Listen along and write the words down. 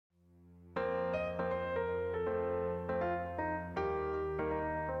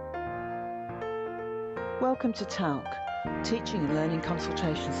Welcome to TALC, Teaching and Learning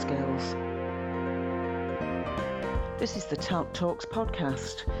Consultation Skills. This is the TALC Talks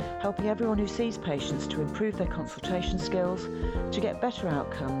podcast, helping everyone who sees patients to improve their consultation skills, to get better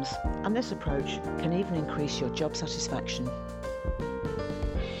outcomes, and this approach can even increase your job satisfaction.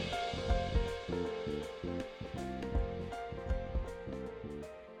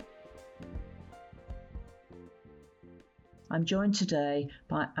 I'm joined today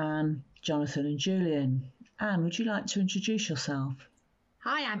by Anne, Jonathan and Julian. Anne, would you like to introduce yourself?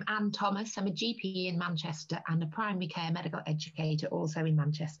 Hi, I'm Anne Thomas. I'm a GP in Manchester and a primary care medical educator also in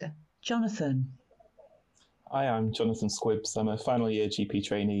Manchester. Jonathan. Hi, I'm Jonathan Squibbs. I'm a final year GP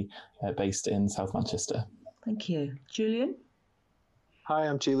trainee based in South Manchester. Thank you. Julian? Hi,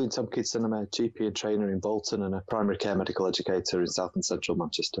 I'm Julian Tompkinson. I'm a GP and trainer in Bolton and a primary care medical educator in South and Central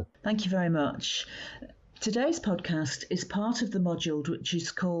Manchester. Thank you very much. Today's podcast is part of the module which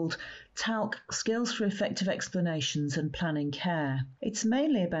is called TALC Skills for Effective Explanations and Planning Care. It's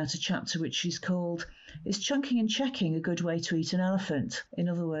mainly about a chapter which is called Is Chunking and Checking a Good Way to Eat an Elephant? In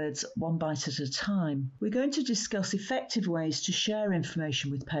other words, one bite at a time. We're going to discuss effective ways to share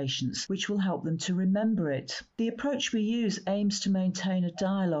information with patients which will help them to remember it. The approach we use aims to maintain a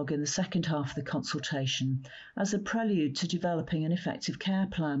dialogue in the second half of the consultation as a prelude to developing an effective care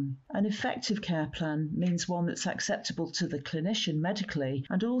plan. An effective care plan means one that's acceptable to the clinician medically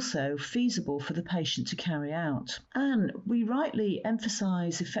and also feasible for the patient to carry out. And we rightly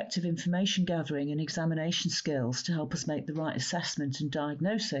emphasise effective information gathering and examination skills to help us make the right assessment and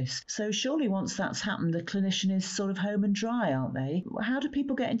diagnosis. So surely once that's happened, the clinician is sort of home and dry, aren't they? How do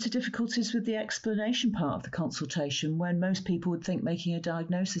people get into difficulties with the explanation part of the consultation when most people would think making a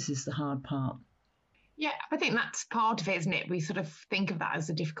diagnosis is the hard part? Yeah, I think that's part of it, isn't it? We sort of think of that as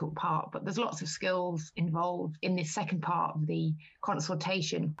the difficult part, but there's lots of skills involved in this second part of the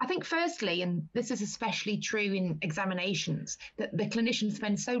consultation. I think firstly, and this is especially true in examinations, that the clinicians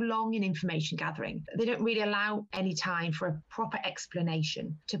spend so long in information gathering, they don't really allow any time for a proper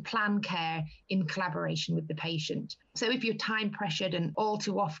explanation to plan care in collaboration with the patient. So if you're time pressured, and all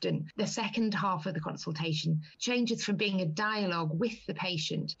too often the second half of the consultation changes from being a dialogue with the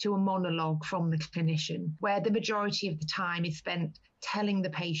patient to a monologue from the clinician, where the majority of the time is spent telling the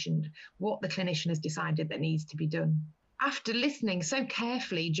patient what the clinician has decided that needs to be done. After listening so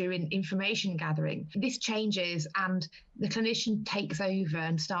carefully during information gathering, this changes and the clinician takes over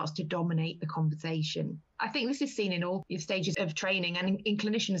and starts to dominate the conversation. I think this is seen in all stages of training and in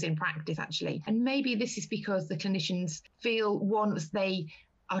clinicians in practice, actually. And maybe this is because the clinicians feel once they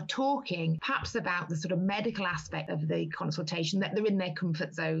are talking perhaps about the sort of medical aspect of the consultation that they're in their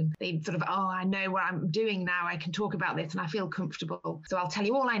comfort zone. They sort of, I know what I'm doing now. I can talk about this and I feel comfortable. So I'll tell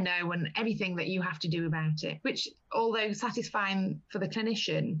you all I know and everything that you have to do about it, which, although satisfying for the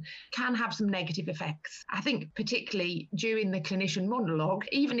clinician, can have some negative effects. I think particularly during the clinician monologue,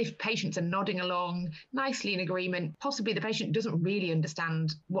 even if patients are nodding along nicely in agreement, possibly the patient doesn't really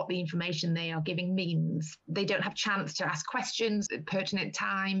understand what the information they are giving means. They don't have chance to ask questions at pertinent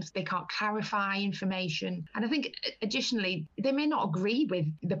times. They can't clarify information. And I think additionally, they may not agree with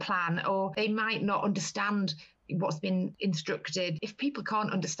the plan, or they might not understand what's been instructed. If people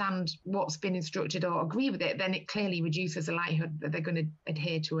can't understand what's been instructed or agree with it, then it clearly reduces the likelihood that they're going to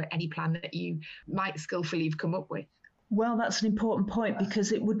adhere to any plan that you might skillfully have come up with. Well, that's an important point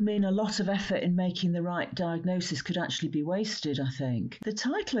because it would mean a lot of effort in making the right diagnosis could actually be wasted, I think. The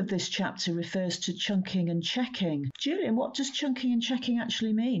title of this chapter refers to chunking and checking. Julian, what does chunking and checking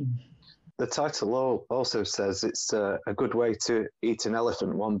actually mean? The title also says it's a good way to eat an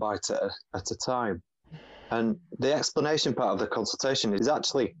elephant one bite at a time. And the explanation part of the consultation is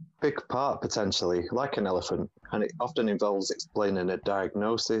actually a big part, potentially, like an elephant. And it often involves explaining a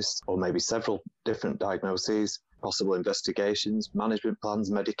diagnosis or maybe several different diagnoses, possible investigations, management plans,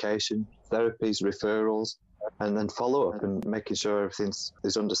 medication, therapies, referrals, and then follow-up and making sure everything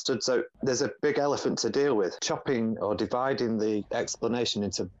is understood. So there's a big elephant to deal with. Chopping or dividing the explanation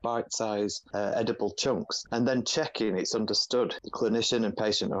into bite-sized edible chunks and then checking it's understood. The clinician and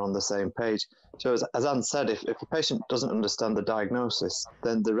patient are on the same page. So as Anne said, if a patient doesn't understand the diagnosis,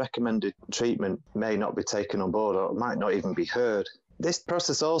 then the recommended treatment may not be taken on board or might not even be heard. This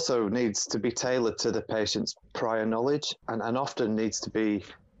process also needs to be tailored to the patient's prior knowledge and often needs to be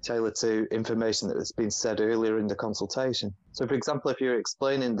tailored to information that has been said earlier in the consultation. So, for example, if you're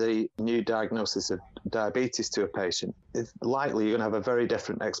explaining the new diagnosis of diabetes to a patient, it's likely you're going to have a very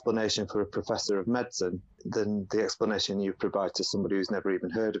different explanation for a professor of medicine than the explanation you provide to somebody who's never even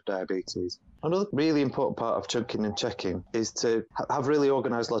heard of diabetes. Another really important part of chunking and checking is to have really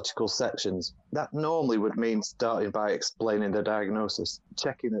organised logical sections. That normally would mean starting by explaining the diagnosis,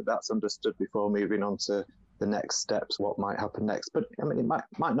 checking that that's understood before moving on to the next steps, what might happen next. But I mean, it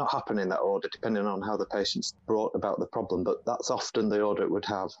might not happen in that order, depending on how the patient's brought about the problem, but that's often the order it would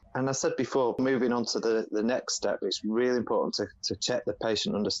have. And I said before, moving on to the next step, it's really important to check the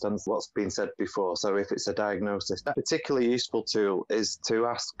patient understands what's been said before. So if it's a diagnosis, a particularly useful tool is to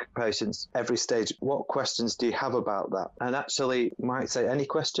ask patients every stage, what questions do you have about that? And actually might say, any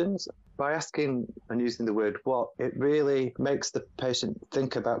questions? By asking and using the word what, it really makes the patient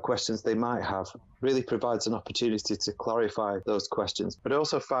think about questions they might have, really provides an opportunity to clarify those questions. But I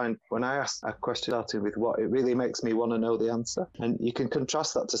also find when I ask a question starting with what, it really makes me want to know the answer. And you can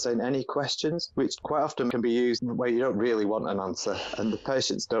contrast that to saying any questions, which quite often can be used where you don't really want an answer and the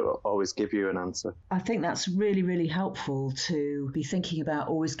patients don't always give you an answer. I think that's really, really helpful to be thinking about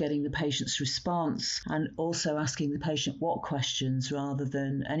always getting the patient's response and also asking the patient what questions rather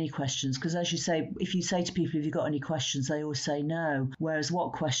than any questions. Because as you say, if you say to people, have you got any questions, they always say no. Whereas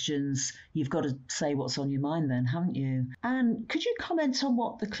what questions, you've got to say what's on your mind then, haven't you? And could you comment on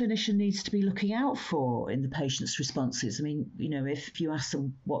what the clinician needs to be looking out for in the patient's responses? I mean, you know, if you ask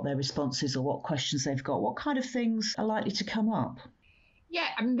them what their response is or what questions they've got, what kind of things are likely to come up? Yeah,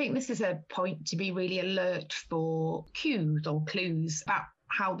 I think this is a point to be really alert for cues or clues about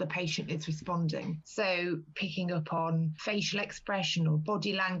how the patient is responding. So picking up on facial expression or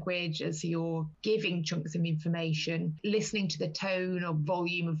body language as you're giving chunks of information, listening to the tone or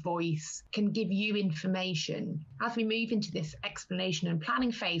volume of voice can give you information. As we move into this explanation and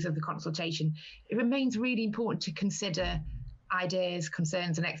planning phase of the consultation, it remains really important to consider ideas,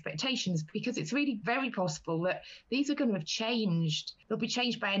 concerns and expectations, because it's really very possible that these are going to have changed. They'll be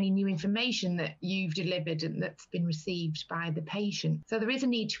changed by any new information that you've delivered and that's been received by the patient. So there is a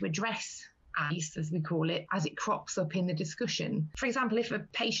need to address ICE, as we call it, as it crops up in the discussion. For example, if a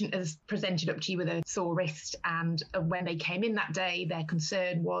patient has presented up to you with a sore wrist and when they came in that day, their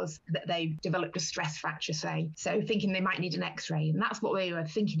concern was that they developed a stress fracture, say, so thinking they might need an x-ray, and that's what they were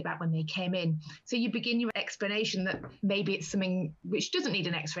thinking about when they came in. So you begin your explanation that maybe it's something which doesn't need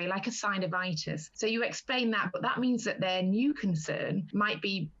an x-ray, like a synovitis. So you explain that, but that means that their new concern might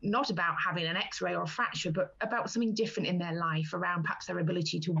be not about having an x-ray or a fracture, but about something different in their life around perhaps their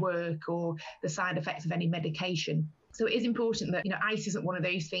ability to work or the side effects of any medication. So it is important that, ICE isn't one of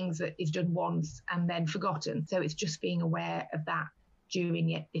those things that is done once and then forgotten. So it's just being aware of that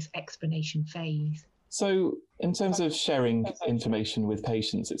during this explanation phase. So in terms of sharing information with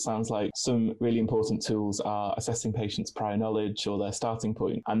patients, it sounds like some really important tools are assessing patients' prior knowledge or their starting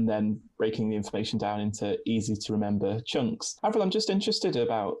point, and then breaking the information down into easy to remember chunks. Avril, I'm just interested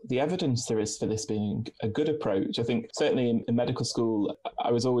about the evidence there is for this being a good approach. I think certainly in medical school,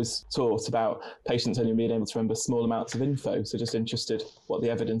 I was always taught about patients only being able to remember small amounts of info. So just interested what the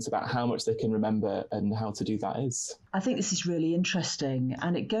evidence about how much they can remember and how to do that is. I think this is really interesting,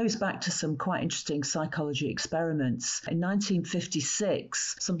 and it goes back to some quite interesting psychology experiments. In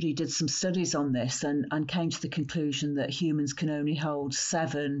 1956, somebody did some studies on this and came to the conclusion that humans can only hold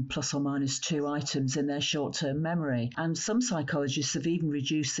 7 plus or minus 2 items in their short-term memory. And some psychologists have even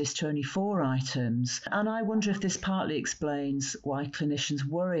reduced this to only 4 items. And I wonder if this partly explains why clinicians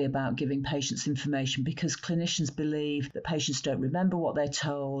worry about giving patients information, because clinicians believe that patients don't remember what they're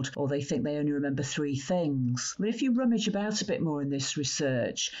told, or they think they only remember 3 things. But if you rummage about a bit more in this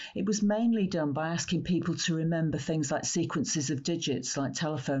research, it was mainly done by asking people to remember things like sequences of digits, like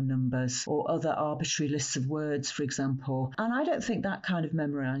telephone numbers, or other arbitrary lists of words, for example. And I don't think that kind of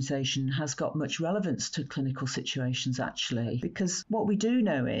memorization has got much relevance to clinical situations, actually, because what we do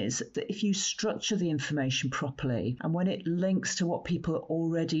know is that if you structure the information properly, and when it links to what people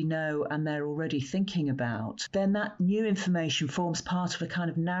already know and they're already thinking about, then that new information forms part of a kind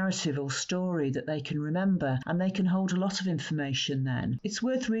of narrative or story that they can remember, and they can hold a lot of information then. It's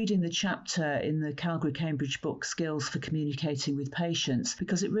worth reading the chapter in the Calgary-Cambridge book Skills for Communicating with Patients,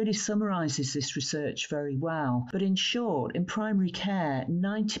 because it really summarises this research very well. But in short, in primary care,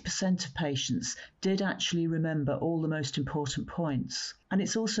 90% of patients did actually remember all the most important points. And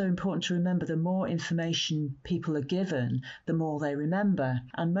it's also important to remember the more information people are given, the more they remember.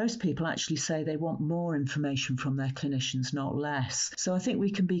 And most people actually say they want more information from their clinicians, not less. So I think we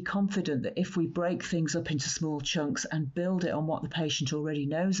can be confident that if we break things up into small chunks and build it on what the patient already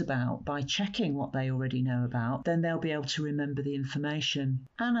knows about by checking what they already know about, then they'll be able to remember the information.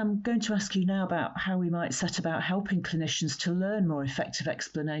 And I'm going to ask you now about how we might set about helping clinicians to learn more effective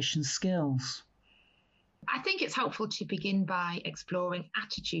explanation skills. I think it's helpful to begin by exploring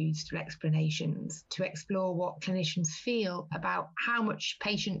attitudes to explanations, to explore what clinicians feel about how much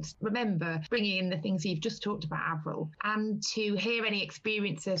patients remember, bringing in the things you've just talked about, Avril, and to hear any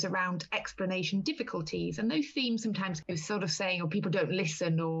experiences around explanation difficulties. And those themes sometimes go sort of saying, people don't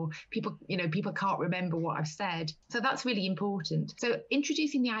listen, or people can't remember what I've said. So that's really important. So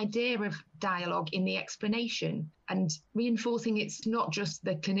introducing the idea of dialogue in the explanation and reinforcing it's not just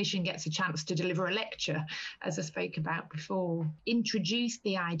the clinician gets a chance to deliver a lecture, as I spoke about before. Introduce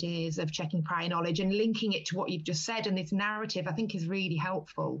the ideas of checking prior knowledge and linking it to what you've just said, and this narrative I think is really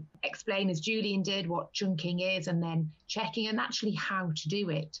helpful. Explain, as Julian did, what chunking is, and then checking and actually how to do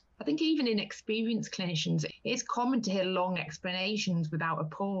it. I think even in experienced clinicians, it's common to hear long explanations without a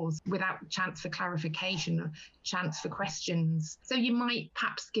pause, without chance for clarification or chance for questions. So you might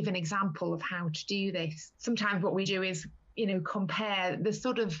perhaps give an example of how to do this. Sometimes what we do is, compare the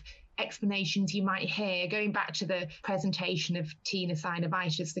sort of explanations you might hear. Going back to the presentation of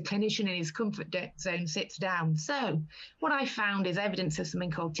tenosynovitis, the clinician in his comfort zone sits down. So what I found is evidence of something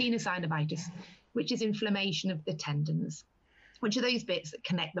called tenosynovitis, which is inflammation of the tendons, which are those bits that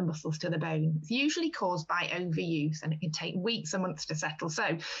connect the muscles to the bone. It's usually caused by overuse, and it can take weeks or months to settle.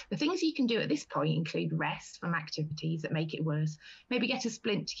 So the things you can do at this point include rest from activities that make it worse. Maybe get a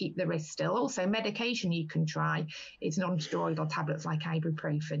splint to keep the wrist still. Also, medication you can try is non-steroidal tablets like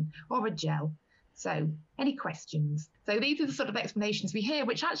ibuprofen or a gel. So any questions? So these are the sort of explanations we hear,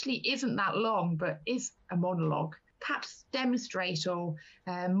 which actually isn't that long, but is a monologue. Perhaps demonstrate or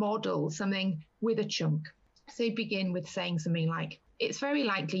model something with a chunk. So begin with saying something like, it's very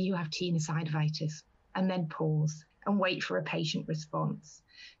likely you have tenosynovitis, and then pause and wait for a patient response.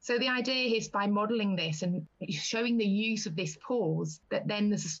 So the idea is by modelling this and showing the use of this pause, that then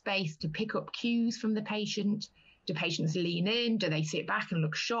there's a space to pick up cues from the patient. Do patients lean in? Do they sit back and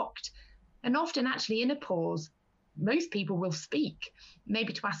look shocked? And often actually in a pause, most people will speak,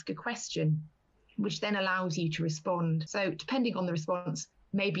 maybe to ask a question, which then allows you to respond. So depending on the response,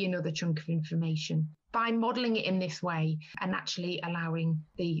 maybe another chunk of information. By modelling it in this way and actually allowing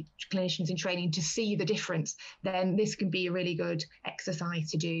the clinicians in training to see the difference, then this can be a really good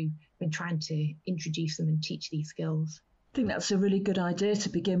exercise to do when trying to introduce them and teach these skills. I think that's a really good idea, to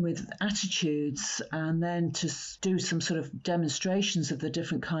begin with attitudes and then to do some sort of demonstrations of the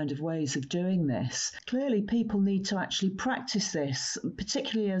different kind of ways of doing this. Clearly, people need to actually practice this,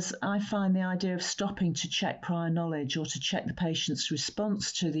 particularly as I find the idea of stopping to check prior knowledge or to check the patient's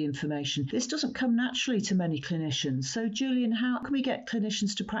response to the information. This doesn't come naturally to many clinicians. So, Julian, how can we get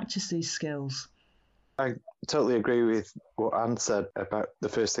clinicians to practice these skills? I totally agree with what Anne said about the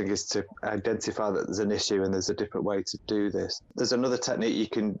first thing is to identify that there's an issue and there's a different way to do this. There's another technique you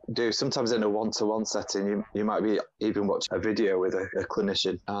can do. Sometimes in a one-to-one setting, you might be even watch a video with a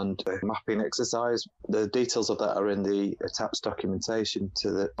clinician and a mapping exercise. The details of that are in the attached documentation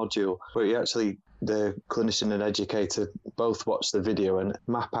to the module, where you actually, the clinician and educator both watch the video and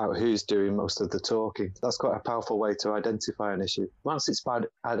map out who's doing most of the talking. That's quite a powerful way to identify an issue. Once it's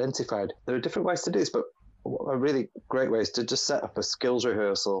identified, there are different ways to do this, but a really great way is to just set up a skills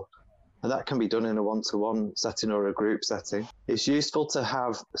rehearsal, and that can be done in a one-to-one setting or a group setting. It's useful to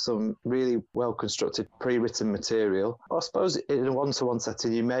have some really well-constructed pre-written material. I suppose in a one-to-one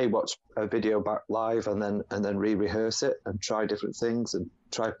setting, you may watch a video back live and then re-rehearse it and try different things and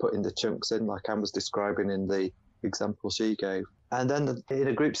try putting the chunks in, like Anne was describing in the example she gave. And then in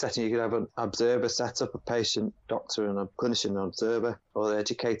a group setting, you could have an observer set up, a patient, doctor and a clinician and observer, or the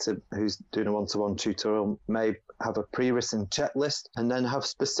educator who's doing a one-to-one tutorial may have a pre-written checklist and then have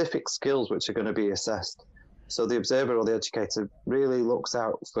specific skills which are going to be assessed. So the observer or the educator really looks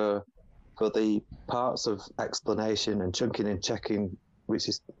out for the parts of explanation and chunking and checking which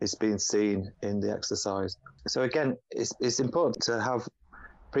is being seen in the exercise. So again, it's important to have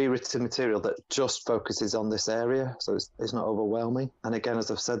pre-written material that just focuses on this area, so it's not overwhelming. And again,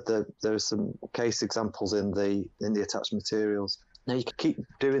 as I've said, there are some case examples in the attached materials. Now you can keep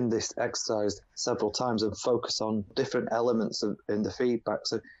doing this exercise several times and focus on different elements in the feedback.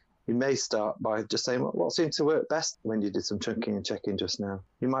 So you may start by just saying, what seemed to work best when you did some chunking and checking just now?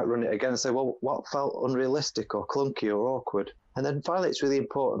 You might run it again and say, well, what felt unrealistic or clunky or awkward? And then finally, it's really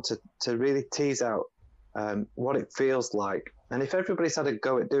important to really tease out what it feels like And if everybody's had a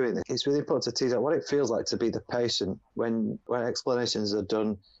go at doing it, it's really important to tease out what it feels like to be the patient when explanations are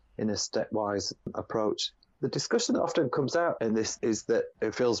done in a stepwise approach. The discussion that often comes out in this is that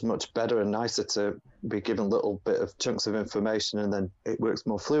it feels much better and nicer to be given little bit of chunks of information and then it works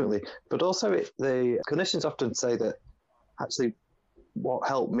more fluently. But also the clinicians often say that actually what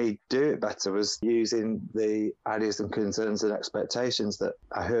helped me do it better was using the ideas and concerns and expectations that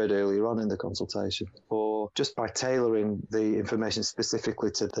I heard earlier on in the consultation, or just by tailoring the information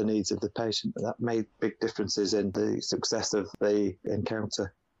specifically to the needs of the patient. That made big differences in the success of the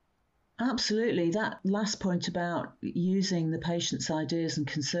encounter. Absolutely. That last point about using the patient's ideas and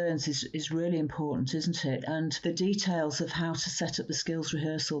concerns is really important, isn't it? And the details of how to set up the skills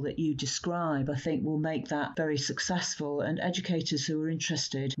rehearsal that you describe, I think, will make that very successful. And educators who are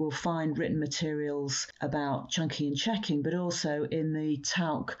interested will find written materials about chunking and checking, but also in the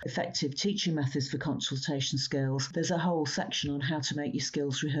TALC Effective Teaching Methods for Consultation Skills, there's a whole section on how to make your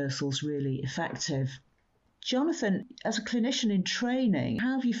skills rehearsals really effective. Jonathan, as a clinician in training,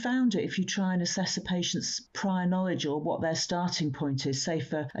 how have you found it if you try and assess a patient's prior knowledge or what their starting point is, say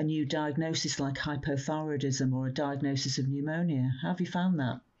for a new diagnosis like hypothyroidism or a diagnosis of pneumonia? How have you found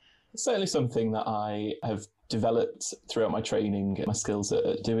that? It's certainly something that I have developed throughout my training, my skills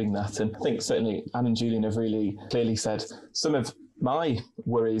at doing that. And I think certainly Anne and Julian have really clearly said some of my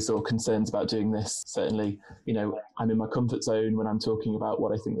worries or concerns about doing this. Certainly, I'm in my comfort zone when I'm talking about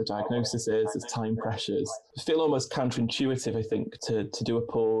what I think the diagnosis is. There's time pressures. I feel almost counterintuitive, I think, to do a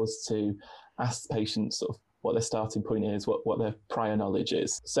pause, to ask the patient sort of what their starting point is, what their prior knowledge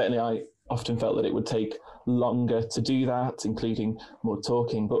is. Certainly, I often felt that it would take longer to do that, including more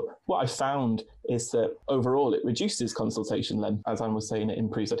talking. But what I found is that overall it reduces consultation length. As Anne was saying, it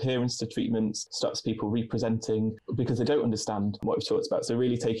improves adherence to treatments, stops people representing because they don't understand what we've talked about. So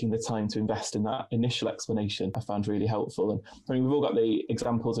really taking the time to invest in that initial explanation I found really helpful. And I mean, we've all got the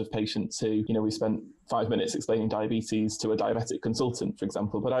examples of patients who, we spent 5 minutes explaining diabetes to a diabetic consultant, for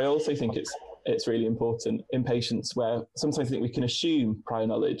example. But I also think it's really important in patients where sometimes I think we can assume prior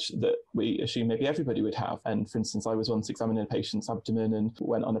knowledge that we assume maybe everybody would have. And for instance, I was once examining a patient's abdomen and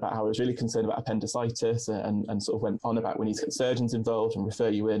went on about how I was really concerned about appendicitis and sort of went on about we need to get surgeons involved and refer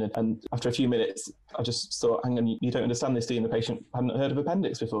you in. And after a few minutes, I just thought, hang on, you don't understand this, do you? And the patient hadn't heard of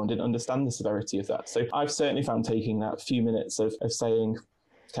appendix before and didn't understand the severity of that. So I've certainly found taking that few minutes of saying,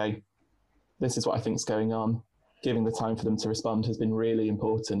 okay, this is what I think is going on, giving the time for them to respond has been really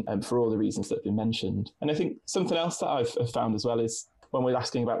important for all the reasons that have been mentioned. And I think something else that I've found as well is when we're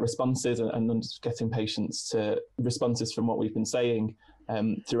asking about responses and getting patients to responses from what we've been saying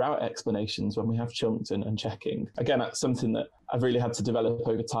throughout explanations when we have chunked and checking. Again, that's something that I've really had to develop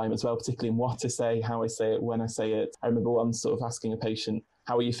over time as well, particularly in what I say, how I say it, when I say it. I remember once sort of asking a patient,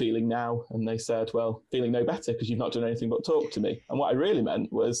 how are you feeling now? And they said, well, feeling no better because you've not done anything but talk to me. And what I really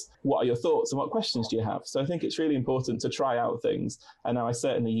meant was, what are your thoughts and what questions do you have? So I think it's really important to try out things. And now I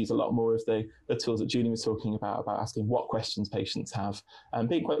certainly use a lot more of the tools that Julie was talking about asking what questions patients have and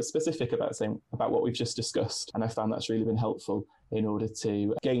being quite specific about saying about what we've just discussed. And I found that's really been helpful in order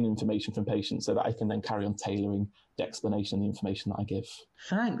to gain information from patients so that I can then carry on tailoring the explanation and the information that I give.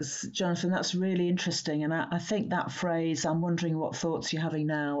 Thanks, Jonathan. That's really interesting. And I think that phrase, I'm wondering what thoughts you're having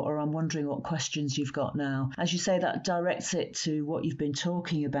now, or I'm wondering what questions you've got now, as you say, that directs it to what you've been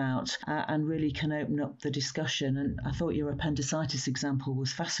talking about and really can open up the discussion. And I thought your appendicitis example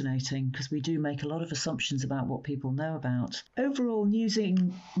was fascinating because we do make a lot of assumptions about what people know about. Overall,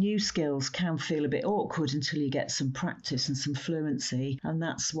 using new skills can feel a bit awkward until you get some practice and some fluency. And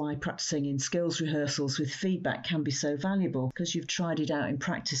that's why practicing in skills rehearsals with feedback can be so valuable, because you've tried it out in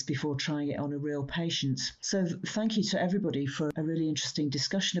practice before trying it on a real patient. So thank you to everybody for a really interesting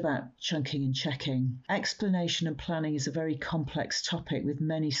discussion about chunking and checking. Explanation and planning is a very complex topic with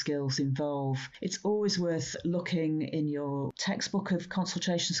many skills involved. It's always worth looking in your textbook of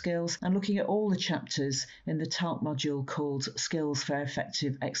consultation skills and looking at all the chapters in the TALC module called Skills for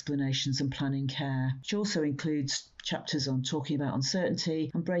Effective Explanations and Planning Care, which also includes chapters on talking about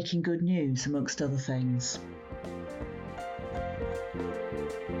uncertainty and breaking good news, amongst other things.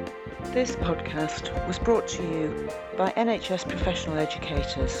 This podcast was brought to you by NHS professional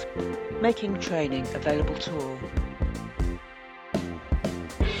educators, making training available to all.